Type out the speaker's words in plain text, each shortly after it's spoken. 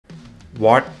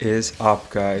What is up,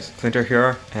 guys? Clinter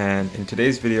here, and in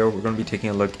today's video we're going to be taking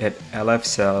a look at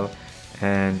EXCELS,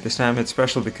 and this time it's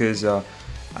special because I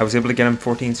was able to get him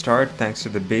 14 star thanks to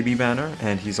the baby banner,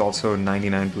 and he's also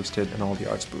 99 boosted and all the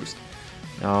arts boost.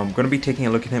 Now I'm going to be taking a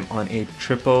look at him on a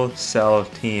triple cell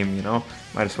team, might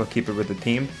as well keep it with the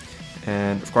theme.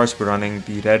 And of course we're running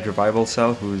the red revival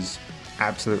cell, who's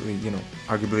absolutely,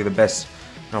 arguably the best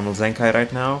normal Zenkai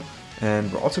right now.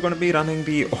 And we're also going to be running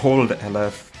the old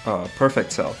LF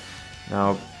perfect cell.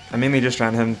 Now, I mainly just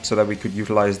ran him so that we could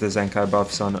utilize the Zenkai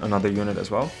buffs on another unit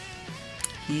as well.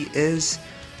 He is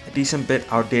a decent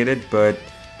bit outdated, but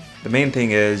the main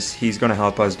thing is he's going to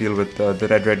help us deal with the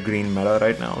red-red-green meta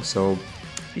right now, so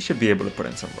he should be able to put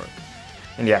in some work.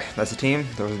 And yeah, that's the team,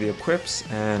 those are the equips,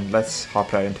 and let's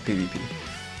hop right into PvP.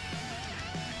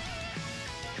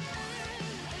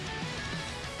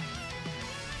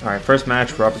 Alright, first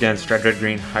match, we're up against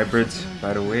red-red-green hybrids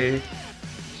right away.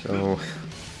 So,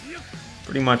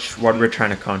 pretty much what we're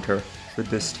trying to counter with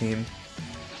this team.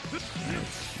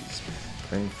 He's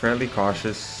playing fairly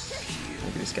cautious.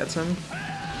 Maybe this gets him.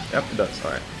 Yep, it does.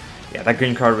 Alright. Yeah, that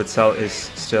green card with Cell is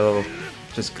still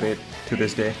just great to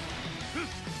this day.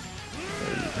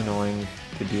 Very annoying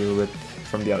to deal with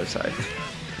from the other side.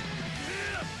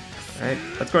 Alright,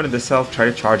 let's go into this Cell, try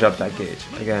to charge up that gauge.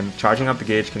 Again, charging up the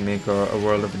gauge can make a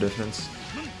world of a difference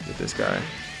with this guy.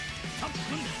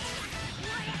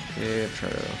 Okay, try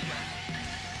to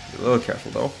be a little careful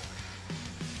though.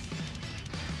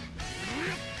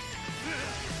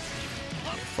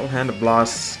 Full hand of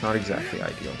blasts, not exactly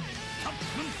ideal.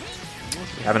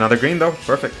 We have another green though,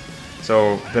 perfect.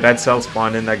 So the red cell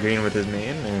spawned in that green with his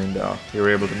main, and we were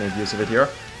able to make use of it here.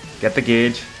 Get the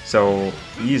gauge, so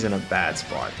he's in a bad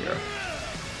spot here.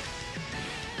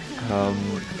 I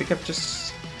think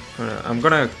I'm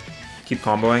gonna keep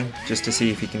comboing just to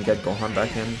see if he can get Gohan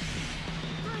back in.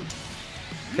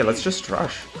 Okay, let's just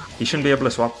rush. He shouldn't be able to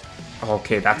swap.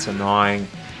 Okay, that's annoying.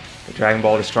 The Dragon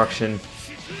Ball destruction.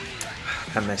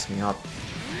 That messed me up.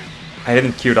 I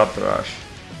didn't queue up the rush.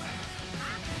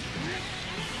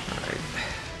 Alright,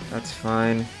 that's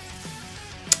fine.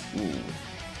 Ooh.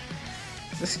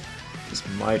 This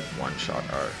might one-shot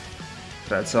our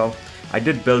red cell. I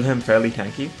did build him fairly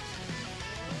tanky,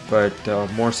 but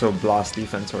more so blast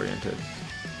defense oriented.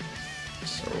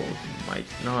 So he might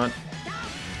not.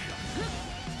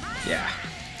 Yeah,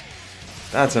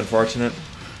 that's unfortunate.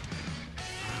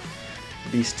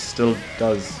 Beast still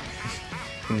does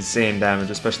insane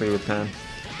damage, especially with Pan.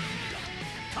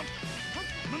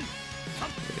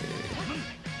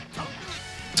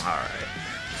 Alright.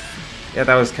 Yeah,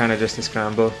 that was kind of just a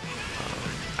scramble.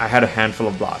 I had a handful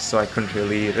of blasts, so I couldn't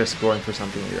really risk going for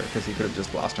something here, because he could have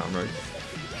just blast armored.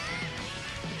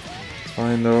 It's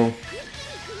fine though.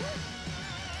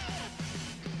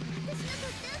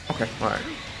 Okay, alright.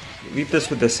 Leave this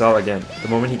with this cell again. The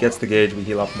moment he gets the gauge, we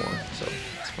heal up more, so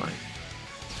it's fine.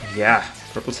 Yeah,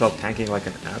 purple cell tanking like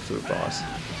an absolute boss.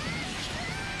 Okay.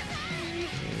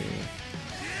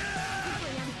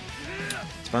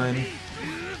 It's fine.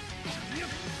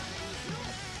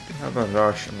 How about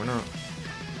rush? I'm gonna.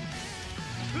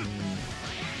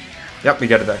 Yep, we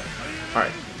get it there.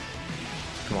 Alright.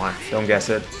 Come on, don't guess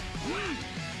it.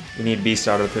 We need Beast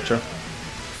out of the picture.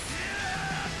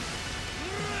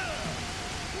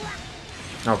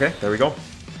 Okay, there we go.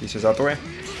 Beast is out the way.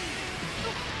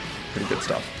 Pretty good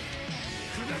stuff.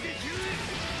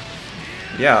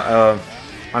 Yeah,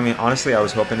 I mean, honestly, I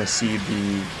was hoping to see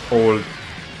the old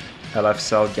LF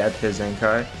cell get his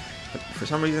Zenkai, but for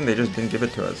some reason they just didn't give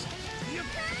it to us.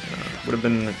 Would have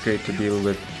been great to deal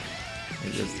with.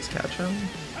 Maybe does this catch him?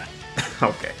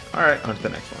 Okay, alright, on to the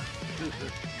next one.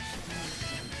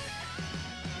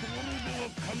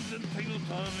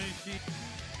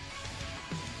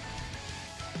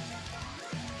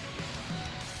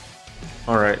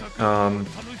 Alright,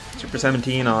 Super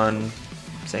 17 on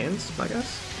Saiyans, I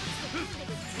guess?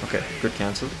 Okay, good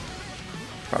cancel.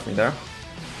 Caught me there.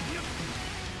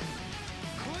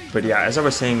 But yeah, as I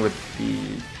was saying with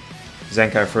the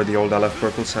Zenkai for the old LF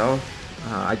purple cell,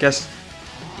 I guess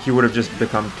he would have just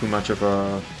become too much of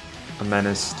a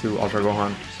menace to Ultra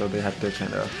Gohan, so they had to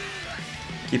kind of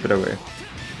keep it away.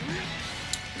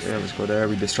 Okay, let's go there.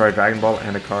 We destroyed Dragon Ball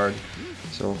and a card,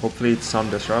 so hopefully it's some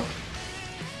disrupt.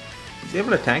 He's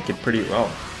able to tank it pretty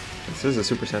well. This is a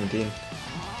Super 17.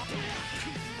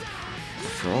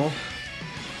 After all.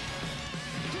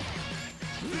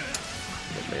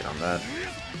 Get late on that.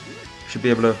 Should be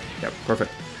able to. Yep,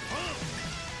 perfect.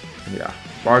 Yeah.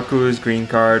 Barku's green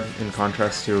card, in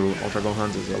contrast to Ultra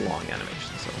Gohan's, is a long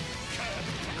animation, so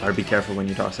gotta be careful when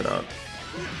you toss it out.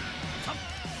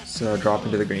 So drop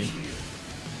into the green.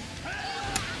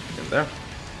 Get there.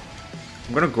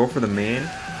 I'm gonna go for the main,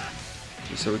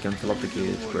 just so we can fill up the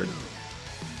gauge, but...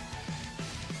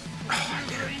 Oh,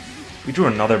 damn. We drew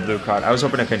another blue card. I was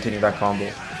hoping to continue that combo.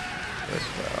 But,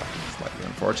 slightly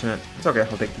unfortunate. It's okay,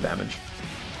 I'll take the damage.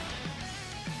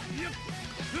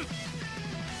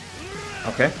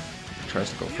 Okay.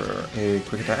 Tries to go for a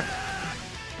quick attack.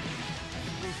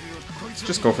 Let's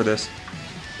just go for this.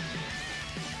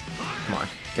 Come on,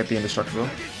 get the indestructible.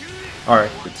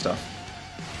 Alright, good stuff.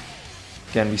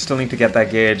 Again, we still need to get that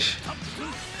gauge.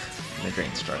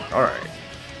 Mid-range strike. Alright.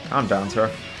 Calm down, sir.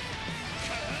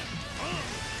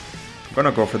 I'm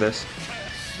gonna go for this.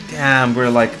 Damn, we're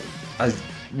like a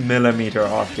millimeter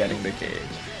off getting the gauge.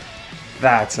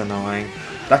 That's annoying.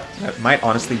 That might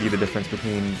honestly be the difference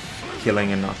between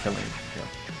killing and not killing. Yeah.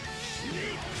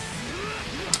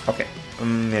 Okay,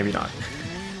 maybe not.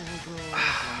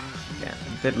 Yeah,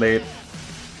 a bit late.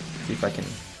 See if I can...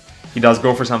 He does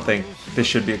go for something. This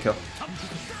should be a kill.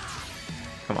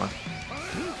 Come on.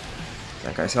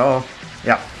 That guy saw.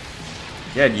 Yeah.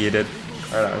 Yeah, you did.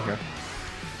 Right out of here.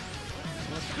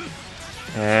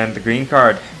 And the green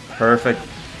card. Perfect.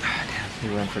 Damn, he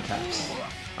went for taps.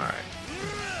 Alright.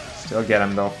 Still get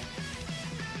him though.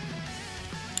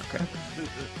 Okay.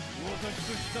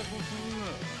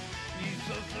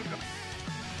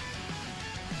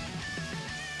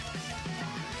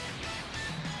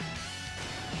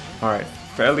 Alright,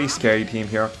 fairly scary team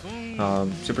here.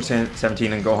 Super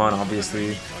 17 and Gohan,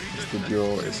 obviously, the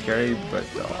duo is scary, but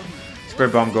Square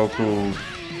Bomb Goku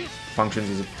functions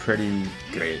as a pretty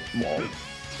great wall.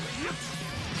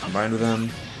 Combined with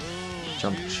him,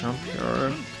 jump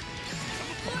here.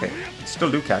 Okay,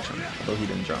 still do catch him, although he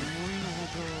didn't jump.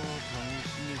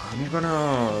 I'm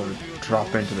gonna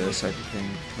drop into this, I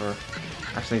think, or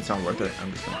actually it's not worth it,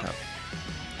 I'm just gonna tap.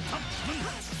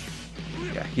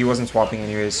 Yeah, he wasn't swapping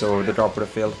anyway, so the drop would have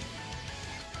failed.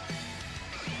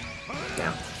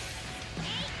 Damn.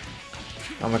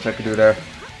 Not much I could do there.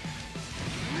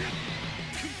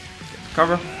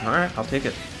 Cover. Alright, I'll take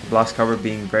it. Blast cover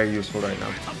being very useful right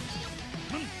now.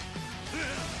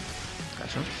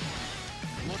 Gotcha.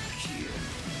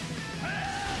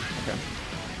 Okay.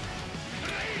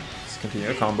 Let's continue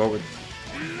a combo with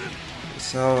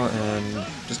Cell, and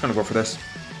just gonna go for this.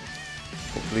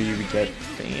 Hopefully we get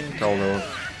Feint, although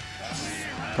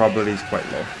probability is quite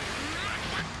low.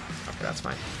 Okay, that's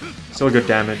fine. Still good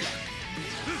damage.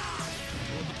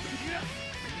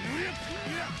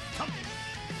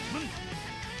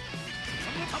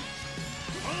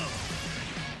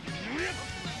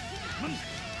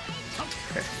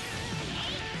 Okay.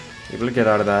 Able to get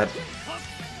out of that.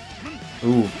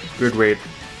 Ooh, good weight.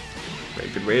 Very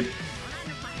good weight.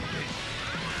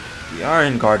 We are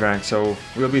in guard rank, so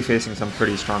we'll be facing some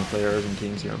pretty strong players and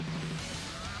teams here.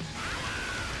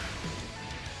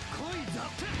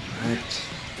 Right,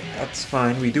 that's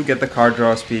fine. We do get the card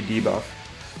draw speed debuff,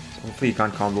 so hopefully you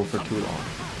can't combo for too long.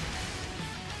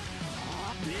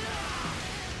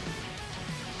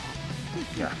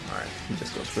 Yeah, alright, he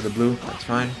just goes for the blue, that's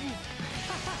fine.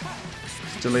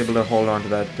 Still able to hold on to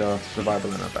that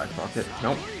survival in our back pocket.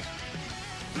 Nope.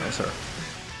 No sir.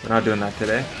 We're not doing that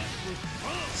today.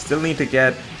 Still need to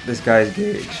get this guy's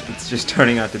gauge. It's just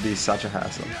turning out to be such a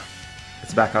hassle.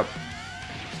 Let's back up.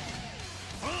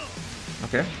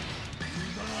 Okay.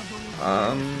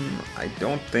 I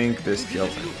don't think this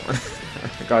kills anyone.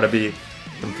 I gotta be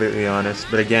completely honest.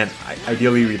 But again,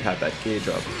 ideally we'd have that gauge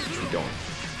up, which we don't.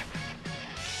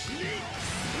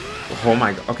 Oh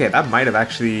my god. Okay, that might have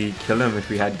actually killed him if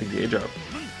we had the gauge up.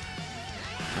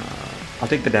 I'll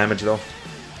take the damage though.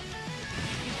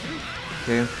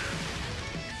 Okay.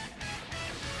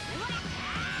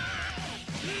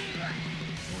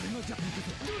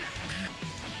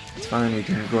 It's fine, we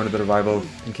can go into the revival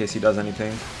in case he does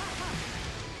anything.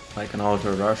 Like an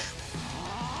auto rush.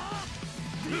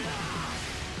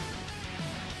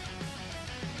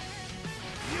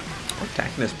 We're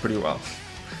tanking this pretty well,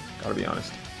 gotta be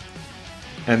honest.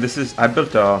 And this is, I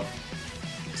built a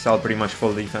Cell pretty much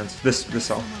full defense. This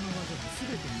Cell.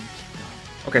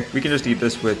 Okay, we can just eat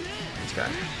this with this guy.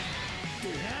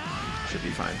 Should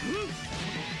be fine.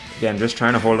 Again, just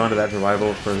trying to hold on to that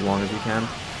revival for as long as we can.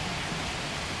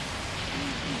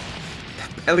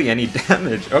 Barely any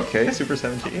damage. Okay, Super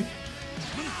 17.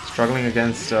 Struggling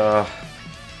against the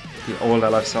old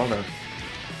LF Cell there.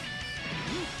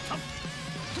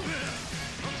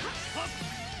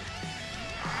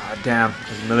 Damn, I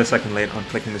was a millisecond late on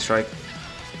clicking the strike.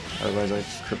 Otherwise I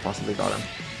could have possibly got him.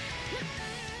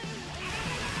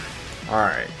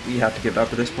 Alright, we have to give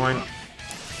up at this point.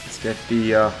 Let's get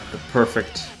the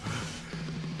perfect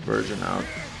version out.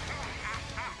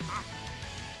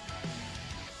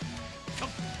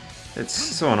 It's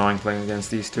so annoying playing against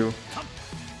these two.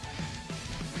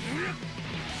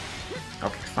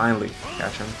 Okay, finally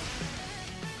catch him.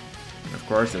 And of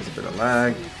course, there's a bit of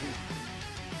lag.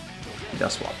 He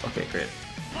does swap. Okay, great.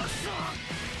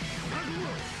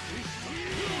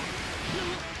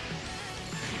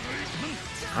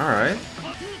 Alright.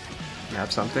 We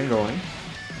have something going.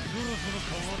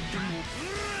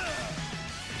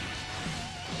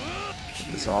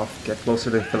 Get this off. Get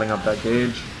closer to filling up that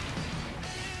gauge.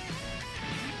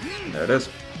 There it is.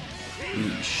 We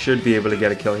should be able to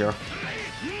get a kill here.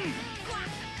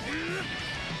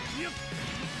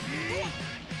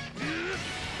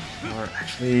 Or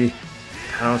actually,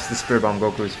 I don't know, the Spirit Bomb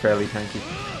Goku is fairly tanky.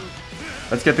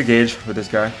 Let's get the gauge with this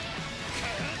guy.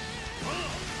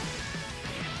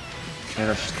 And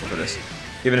let's just go for this.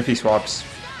 Even if he swaps,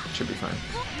 it should be fine.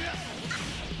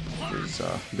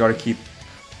 You gotta keep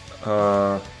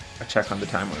a check on the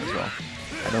timer as well.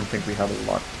 I don't think we have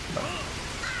a lot left.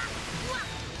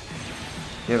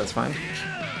 Yeah, that's fine.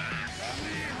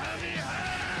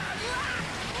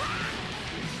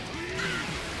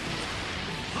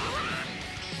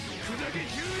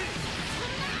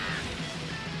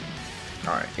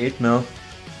 Alright, 8 mil.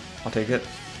 I'll take it.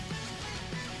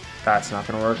 That's not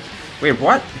gonna work. Wait,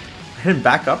 what? I didn't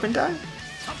back up in time?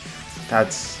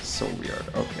 That's so weird.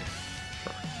 Okay.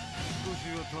 Sure.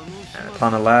 And a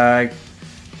ton of lag.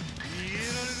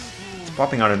 It's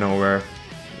popping out of nowhere.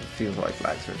 It feels like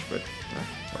lag switch, but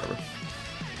whatever.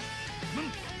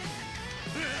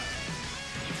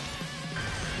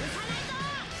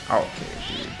 Okay,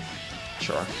 dude.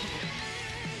 Sure.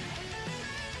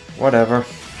 Whatever.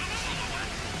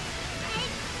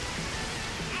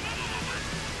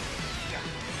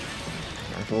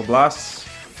 Full blasts.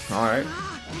 Alright.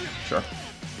 Sure.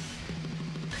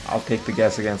 I'll take the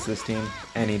guess against this team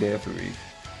any day of the week.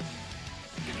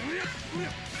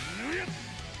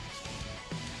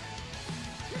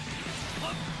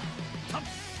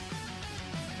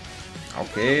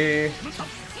 Okay.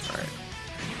 Alright.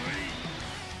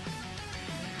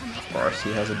 Of course,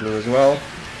 he has a blue as well.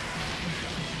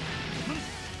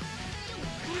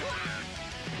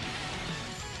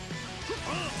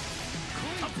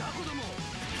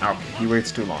 Okay, he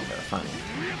waits too long there, finally.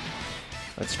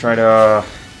 Let's try to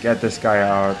get this guy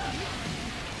out.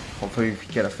 Hopefully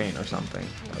we get a feint or something.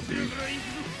 That would be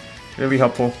really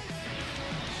helpful.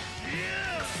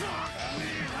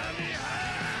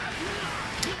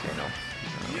 Okay,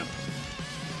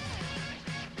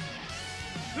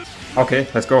 no. Okay,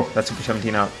 let's go. That's Super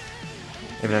 17 out.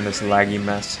 Even in this laggy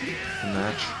mess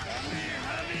match.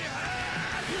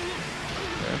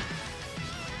 Okay.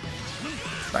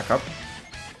 Back up.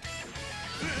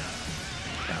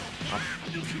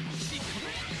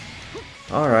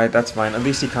 Alright, that's fine. At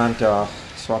least he can't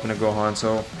swap in a Gohan,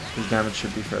 so his damage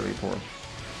should be fairly poor.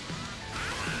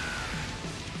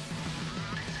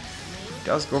 He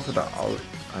does go for the out.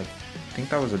 I think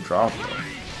that was a drop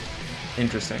though.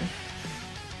 Interesting.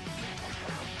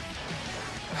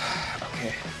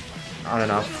 Okay, not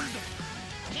enough.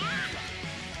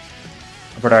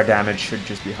 But our damage should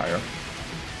just be higher.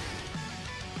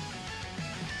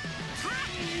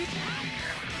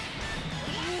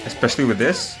 Especially with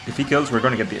this, if he kills, we're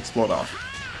going to get the explode off.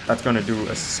 That's going to do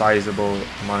a sizable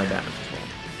amount of damage as well.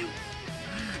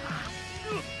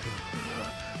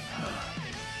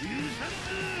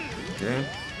 Okay.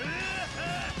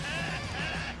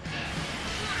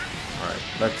 Alright,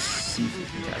 let's see if we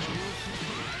can catch him.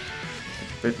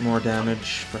 A bit more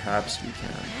damage, perhaps we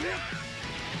can.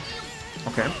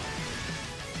 Okay.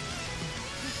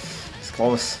 It's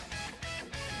close.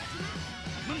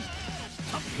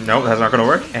 No, that's not gonna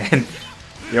work. And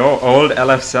yo, old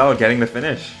EXCELS getting the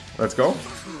finish. Let's go.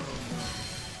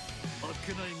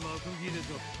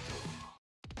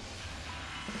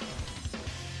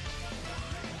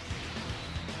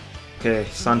 Okay,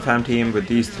 Sun Fam team with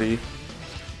these three.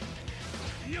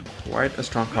 Quite a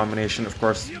strong combination. Of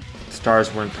course,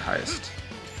 stars weren't the highest.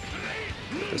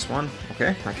 This one,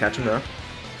 okay, I catch him there.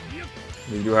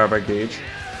 We do have our gauge.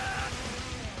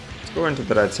 Let's go into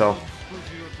the red cell.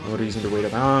 No reason to wait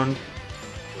around.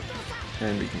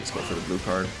 And we can just go for the blue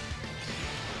card.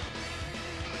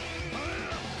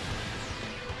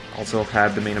 Also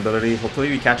had the main ability. Hopefully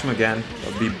we catch him again.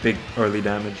 That'll be big early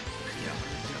damage.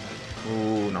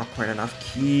 Ooh, not quite enough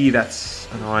ki. That's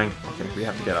annoying. Okay, we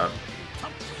have to get out.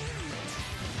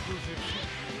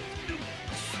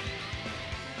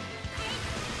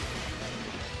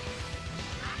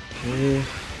 Okay.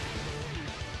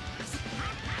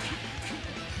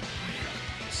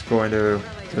 Go into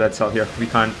that cell here. We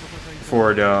can't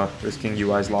afford risking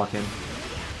UI's lock-in.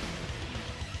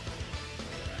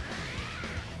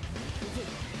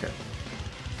 Okay.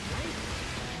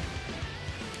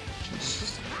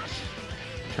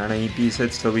 Trying to E-piece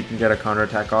it so we can get a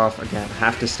counterattack off. Again,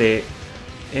 have to stay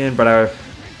in, but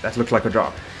that looked like a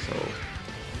drop. So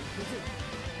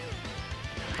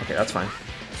okay, that's fine.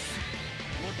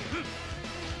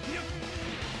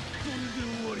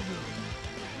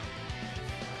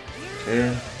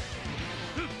 Okay.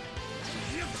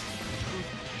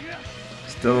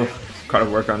 Still gotta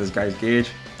work on this guy's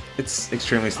gauge. It's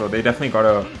extremely slow. They definitely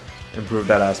gotta improve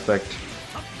that aspect.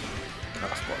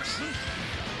 Of course.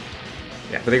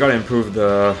 Yeah, but they gotta improve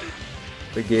the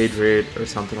gauge rate or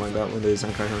something like that when they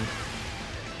Zenkai hunt.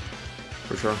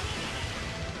 For sure.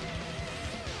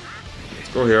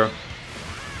 Let's go here.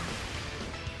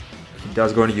 He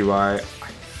does go into UI. I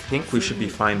think we should be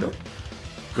fine though.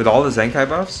 With all the Zenkai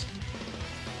buffs?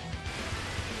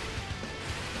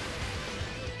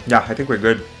 Yeah, I think we're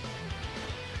good.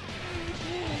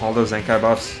 All those Zenkai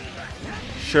buffs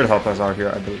should help us out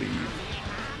here, I believe.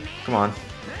 Come on.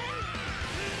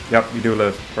 Yep, we do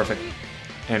live. Perfect.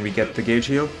 And we get the gauge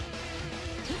heal.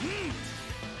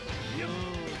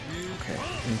 Okay,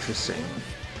 interesting.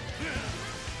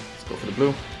 Let's go for the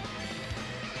blue.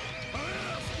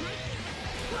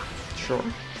 Sure.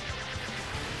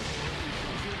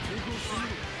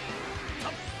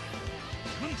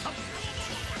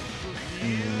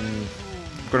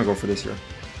 I'm gonna go for this here.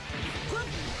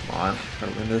 Come on,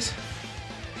 gotta win this.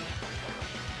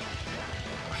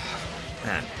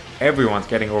 Man, everyone's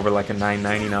getting over like a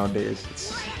 990 nowadays.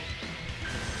 It's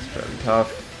very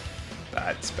tough.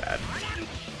 That's bad.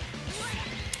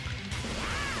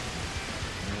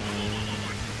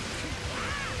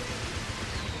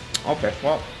 Okay,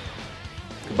 well,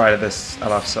 goodbye to this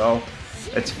LF cell.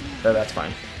 That's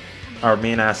fine. Our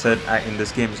main asset in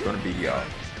this game is going to be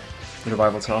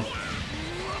revival cell.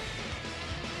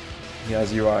 He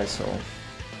has UI, so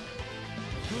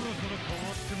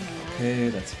okay,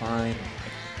 that's fine.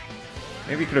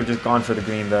 Maybe we could have just gone for the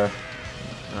green there.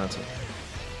 No, that's okay.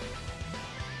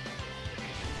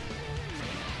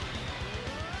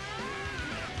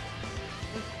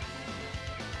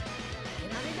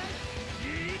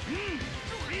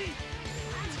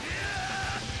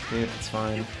 Okay, that's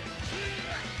fine.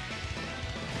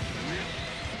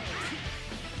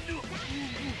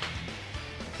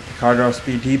 Card draw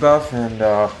speed debuff, and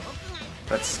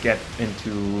let's get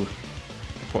into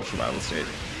the post revival stage.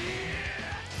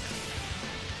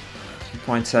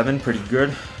 2.7, pretty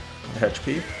good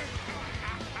HP.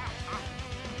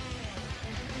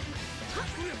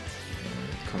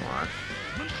 Come on.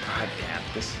 God damn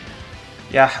this.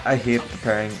 Yeah, I hate the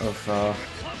pairing of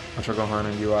Ultra Gohan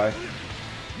and UI.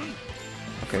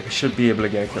 Okay, we should be able to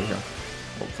get a kill here,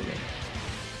 hopefully.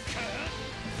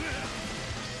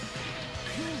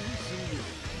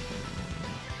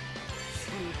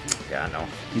 Yeah, no,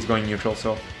 he's going neutral,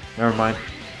 so never mind.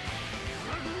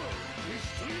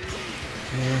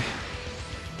 Okay,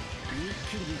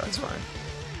 that's fine.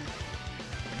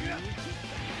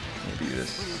 Maybe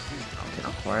this. Okay,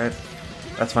 not quite.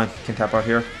 That's fine. Can tap out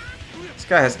here. This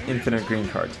guy has infinite green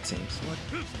cards, it seems.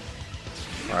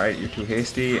 Alright, you're too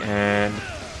hasty, and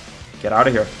get out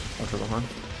of here. Ultra Gohan.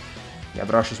 Yeah,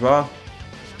 brush as well.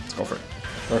 Let's go for it.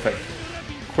 Perfect.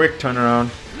 Quick turnaround.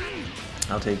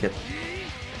 I'll take it.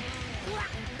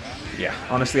 Yeah,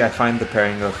 honestly, I find the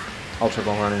pairing of Ultra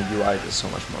Gohan and UI just so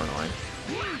much more annoying.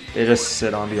 They just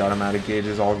sit on the automatic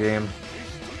gauges all game.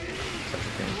 Such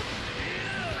a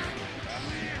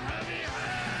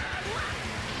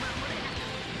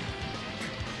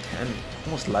pain.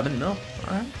 Almost 11 mil.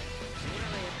 Alright.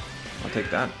 I'll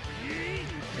take that.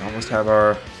 We almost have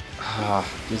our...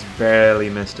 just barely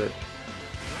missed it.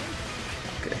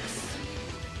 Okay.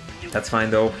 That's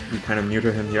fine though. We kind of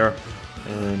muted him here.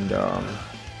 And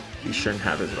he shouldn't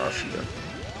have his rush either.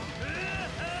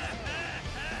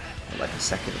 Or like a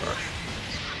second rush.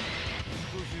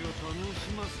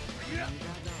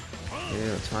 Okay,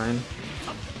 that's fine.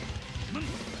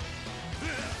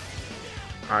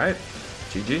 Alright.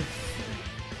 GG.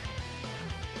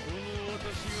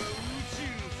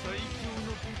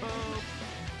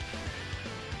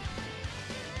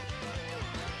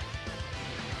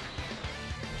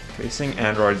 Facing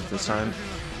androids this time.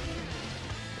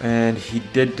 And he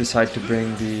did decide to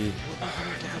bring the...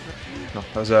 No,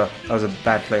 that was a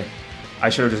bad play. I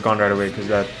should have just gone right away because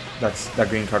that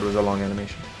green card was a long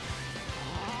animation.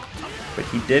 But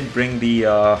he did bring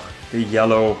the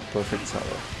yellow perfect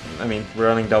cello. I mean, we're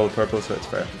running double purple, so it's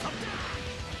fair.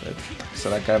 But, so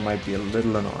that guy might be a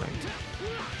little annoying.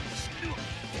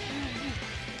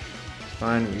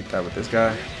 Fine, we eat that with this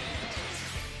guy.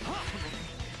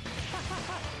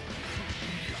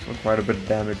 So quite a bit of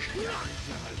damage.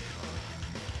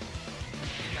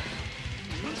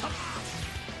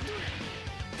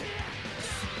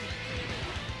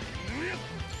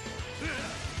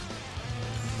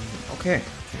 Okay,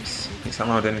 he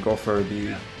somehow didn't go for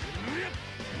the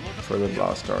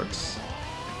blast darts.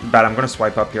 Bad, I'm gonna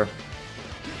swipe up here.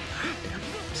 Damn,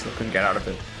 still couldn't get out of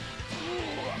it.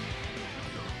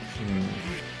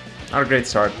 Not a great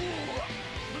start.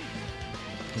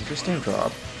 Interesting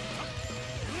drop.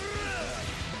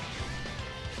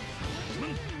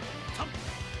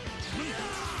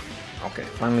 Okay,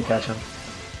 finally catch him.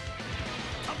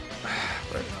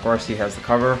 But of course he has the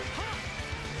cover.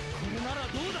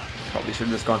 Probably should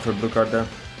have just gone for a blue card there.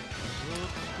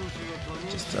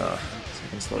 Just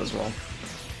second slow as well.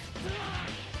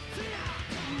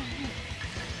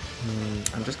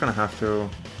 I'm just gonna have to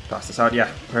toss this out. Yeah,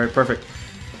 very perfect.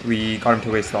 We got him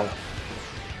to waste all.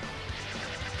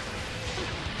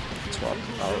 Swap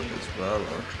out as well.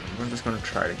 I'm just gonna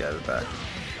try to get it back.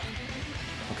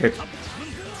 Okay.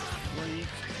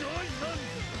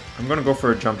 I'm gonna go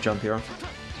for a jump here.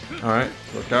 Alright,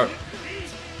 worked out.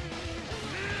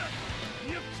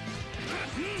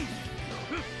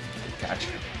 Catch.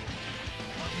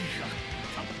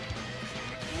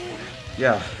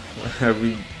 Yeah,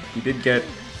 we did get...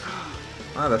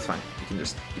 Oh, that's fine. We can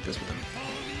just keep this with him.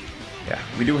 Yeah,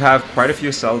 we do have quite a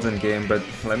few cells in game, but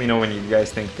let me know when you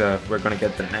guys think we're gonna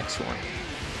get the next one.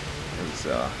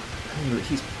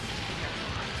 He's...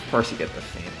 Of course you get the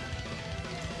Fame.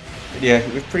 But yeah,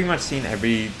 we've pretty much seen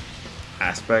every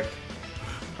aspect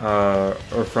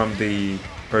or from the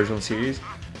original series.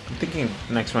 I'm thinking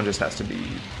the next one just has to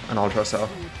be an Ultra Cell.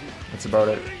 That's about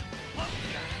it.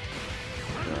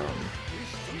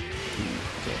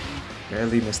 Okay.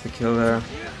 Barely missed the kill there.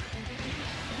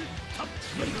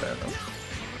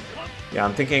 Yeah,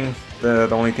 I'm thinking the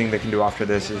only thing they can do after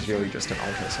this is really just an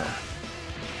Ultra Cell.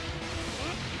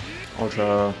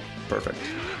 Ultra perfect.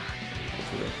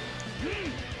 Hopefully.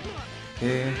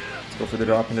 Okay, let's go for the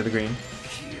drop into the green.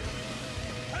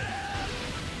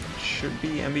 Should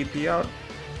be MVP out.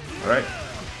 Alright.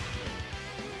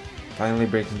 Finally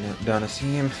breaking down a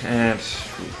seam, and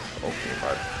okay,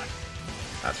 but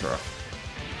that's rough.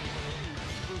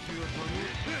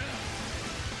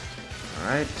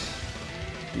 Alright.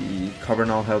 The cover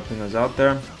now helping us out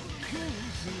there.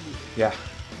 Yeah.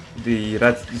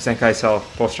 That Zenkai cell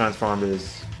post transform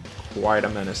is quite a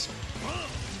menace.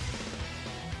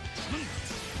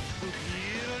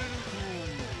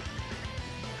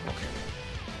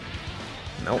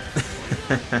 Nope.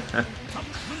 Yeah,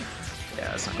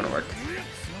 that's not gonna work.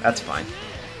 That's fine.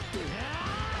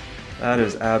 That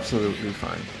is absolutely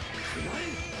fine.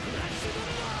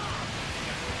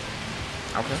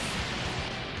 Okay.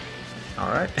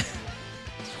 Alright.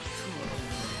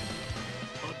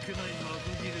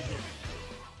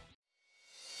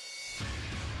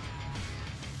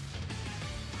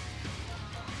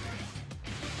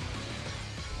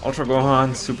 Ultra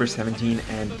Gohan, Super 17,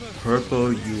 and Purple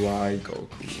UI Goku.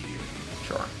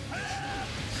 Sure.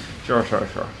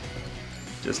 Sure.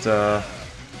 Just, I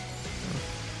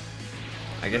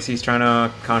guess he's trying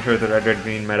to counter the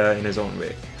red-red-green meta in his own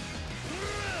way.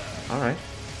 Alright.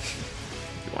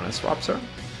 You want to swap, sir?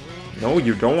 No,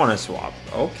 you don't want to swap.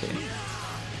 Okay.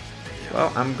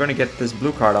 Well, I'm gonna get this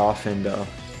blue card off and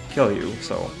kill you,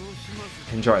 so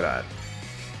enjoy that.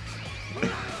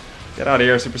 Get out of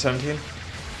here, Super 17.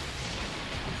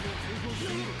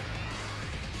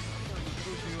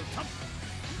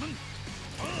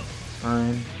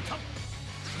 Fine.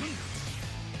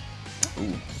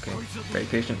 Ooh, okay. Very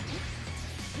patient.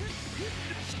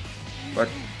 But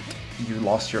you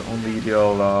lost your only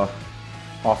real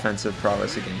offensive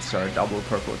prowess against our double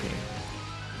purple team.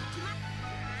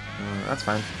 That's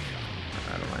fine.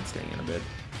 I don't mind staying in a bit.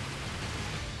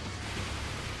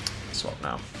 Swap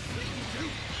now.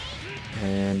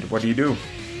 And what do you do?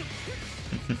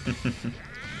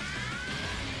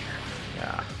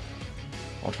 Yeah.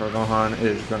 Ultra Gohan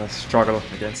is gonna struggle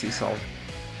against EXCELS.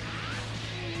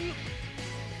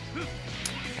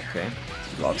 Okay,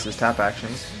 he loves his tap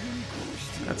actions.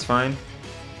 That's fine.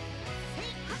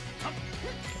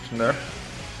 Catch him there.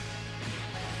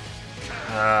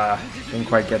 Didn't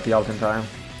quite get the ult in time.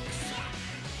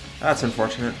 That's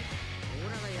unfortunate.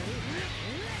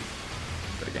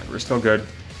 But again, we're still good.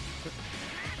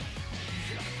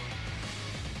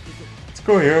 Let's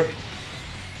go here.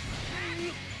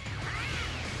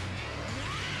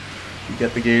 You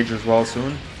get the gauge as well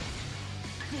soon.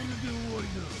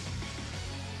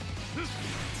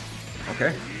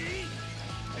 Okay.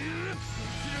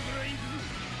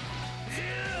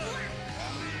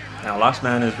 Now last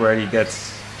man is where he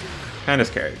gets kind of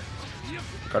scary.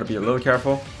 Gotta be a little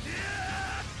careful.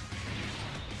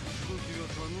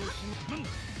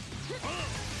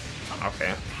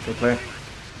 Okay, good play.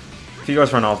 If he goes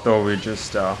for an ult though, we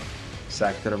just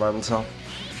sack the revival cell.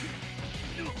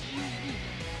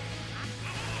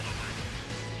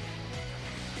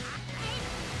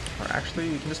 Or actually,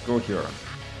 we can just go here.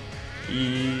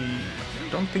 I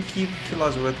don't think he kill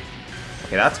us with...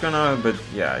 Okay, that's gonna... But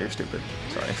yeah, you're stupid.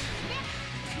 Sorry.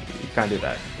 You can't do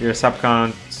that. Your sub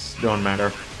counts don't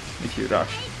matter if you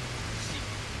rush.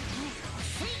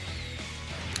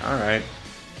 Alright.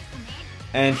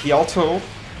 And he also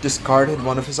discarded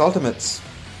one of his ultimates.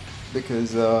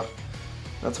 Because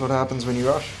that's what happens when you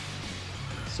rush.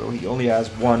 So he only has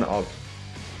one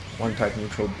type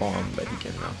neutral bomb that he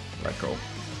can let go.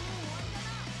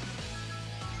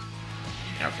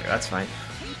 Okay, that's fine.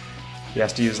 He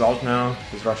has to use ult now.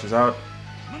 His rush is out.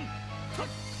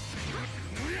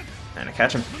 And I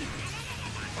catch him.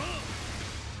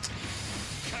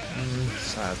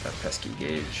 So has that pesky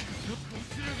gauge.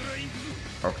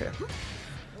 Okay.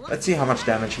 Let's see how much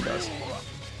damage he does.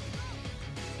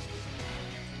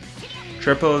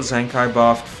 Triple Zenkai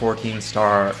buffed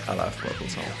 14-star LF purple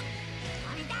soul.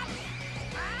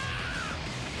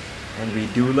 And we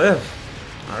do live.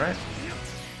 Alright.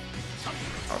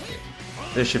 Okay.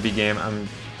 This should be game. I'm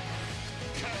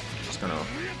just gonna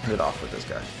hit off with this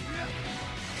guy.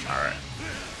 Alright.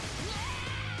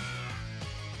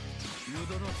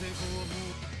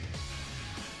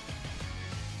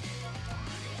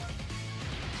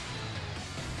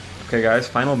 Okay guys,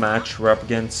 final match. We're up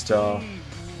against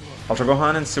Ultra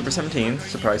Gohan and Super 17,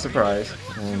 surprise surprise,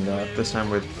 and this time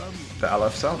with the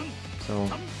LF cell, so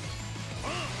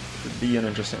should be an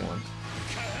interesting one.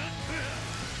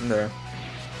 And there.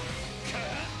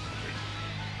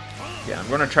 Yeah, I'm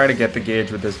gonna try to get the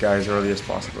gauge with this guy as early as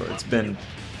possible. It's been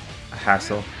a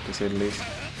hassle, to say the least.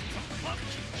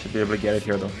 Should be able to get it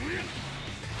here though.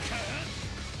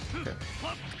 Okay.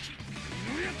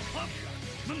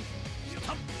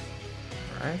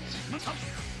 Alright.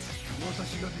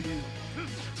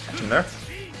 Catch him there.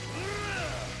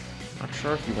 Not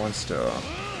sure if he wants to...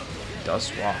 He does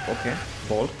swap, okay.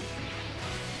 Bold.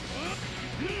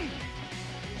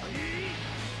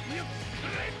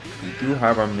 We do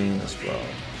have our main as well.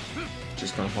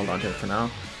 Just gonna hold on to it for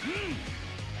now.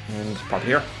 And pop it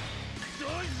here.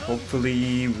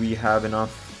 Hopefully we have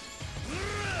enough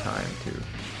time to...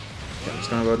 Okay, I'm just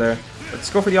gonna go there. Let's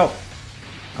go for the ult.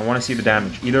 I want to see the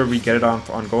damage. Either we get it on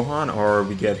Gohan or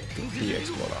we get the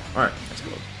explode off. Alright,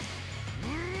 explode.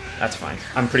 That's fine.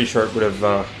 I'm pretty sure it would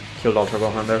have killed Ultra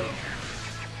Gohan there.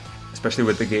 Especially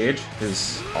with the gauge.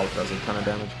 His ult does a ton of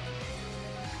damage.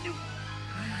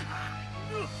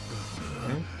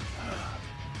 Okay.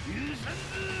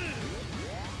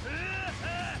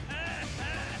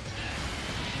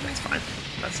 That's fine.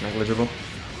 That's negligible.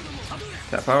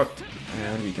 Tap out,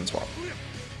 and we can swap.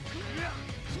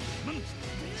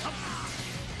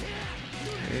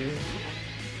 Okay.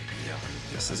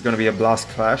 This is going to be a blast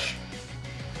clash.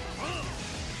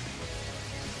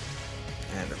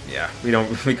 And yeah, we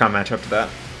can't match up to that.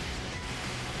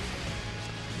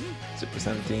 Super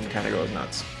 17 kind of goes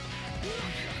nuts.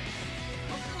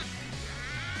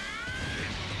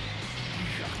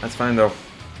 That's fine though.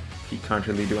 He can't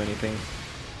really do anything.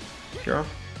 Hero.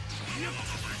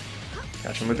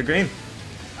 Catch him with the green.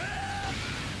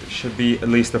 It should be at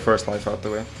least the first life out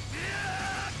the way.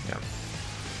 Yeah.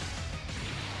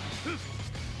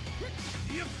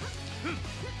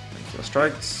 Inflow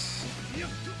strikes.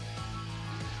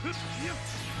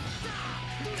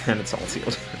 And it's all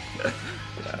sealed.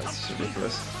 That's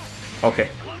ridiculous. Okay.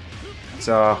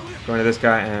 So, going to this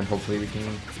guy and hopefully we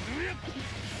can...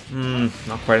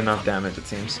 not quite enough damage it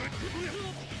seems.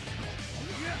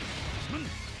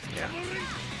 Yeah.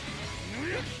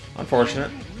 Unfortunate.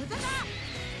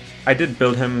 I did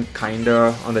build him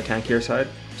kinda on the tankier side,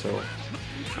 so...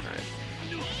 Alright.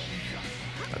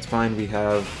 That's fine, we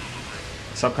have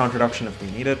sub-count reduction if we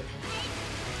need it.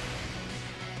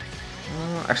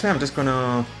 Actually, I'm just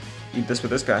gonna eat this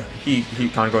with this guy. He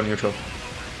can't go neutral.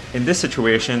 In this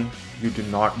situation, you do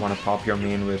not want to pop your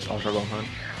main with Ultra Gohan,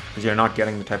 because you're not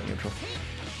getting the type neutral.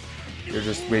 You're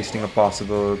just wasting a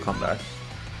possible comeback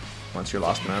once you're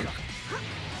lost man.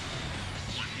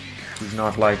 He's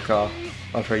not like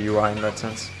Ultra UI in that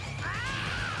sense.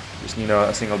 You just need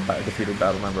a single defeated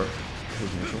battle member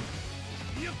who's neutral.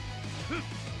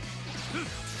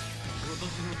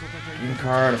 Green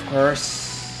card, of course.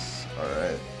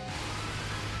 Alright.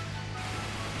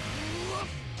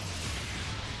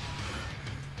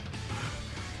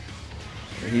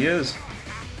 Here he is.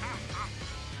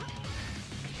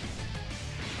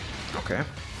 Okay.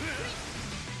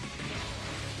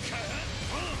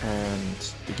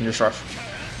 And you can just rush.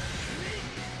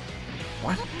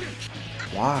 What?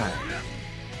 Why?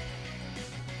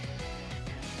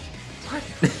 What?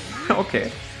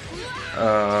 Okay.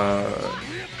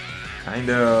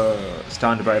 Kinda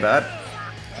stunned by that.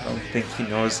 don't think he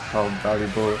knows how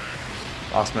valuable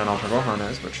Last Man Ultra Gohan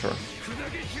is, but sure.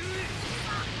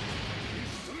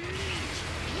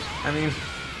 I mean,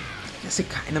 I guess it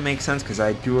kind of makes sense because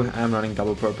I am running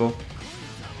double purple.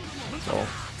 So,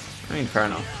 I mean, fair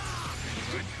enough.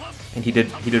 And he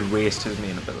did waste his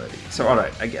main ability. So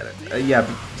alright, I get it. Yeah,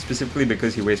 specifically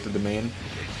because he wasted the main,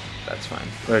 that's fine.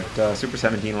 But Super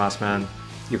 17 Last Man,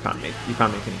 you can't make any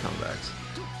comebacks.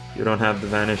 You don't have the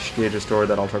Vanish Gauge Restore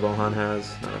that Ultra Gohan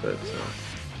has, none of it, so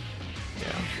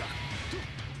yeah.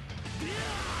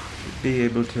 Should be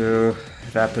able to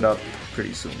wrap it up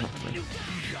pretty soon, hopefully.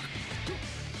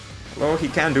 Although he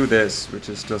can do this, which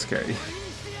is still scary.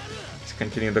 Let's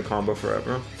continue the combo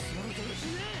forever.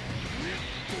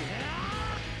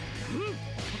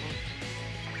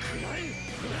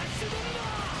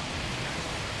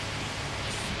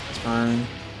 It's fine.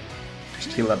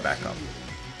 Just heal that back up.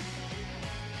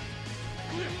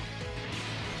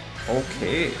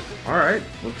 Okay, alright.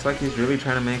 Looks like he's really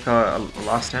trying to make a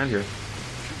last stand here.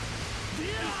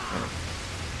 Oh.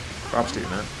 Props to you,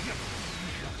 man.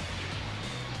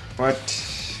 But,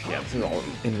 yeah, this is all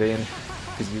in vain,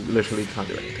 because you literally can't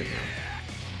do anything now.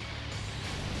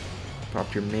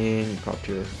 Popped your main, you popped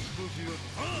your...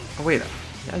 Oh wait,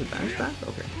 he has advantage back?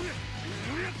 Okay.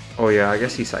 Oh yeah, I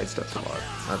guess he sidesteps a lot.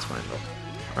 That's fine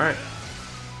though. Alright.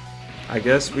 I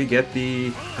guess we get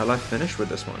the LF finish with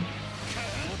this one.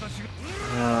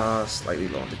 Slightly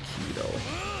low on the key though.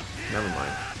 Never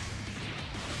mind.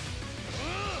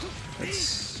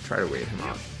 Let's try to wait him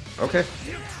out. Okay,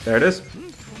 there it is.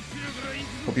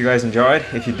 Hope you guys enjoyed.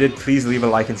 If you did, please leave a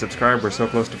like and subscribe. We're so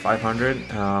close to 500.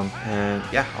 And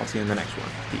yeah, I'll see you in the next one.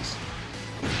 Peace.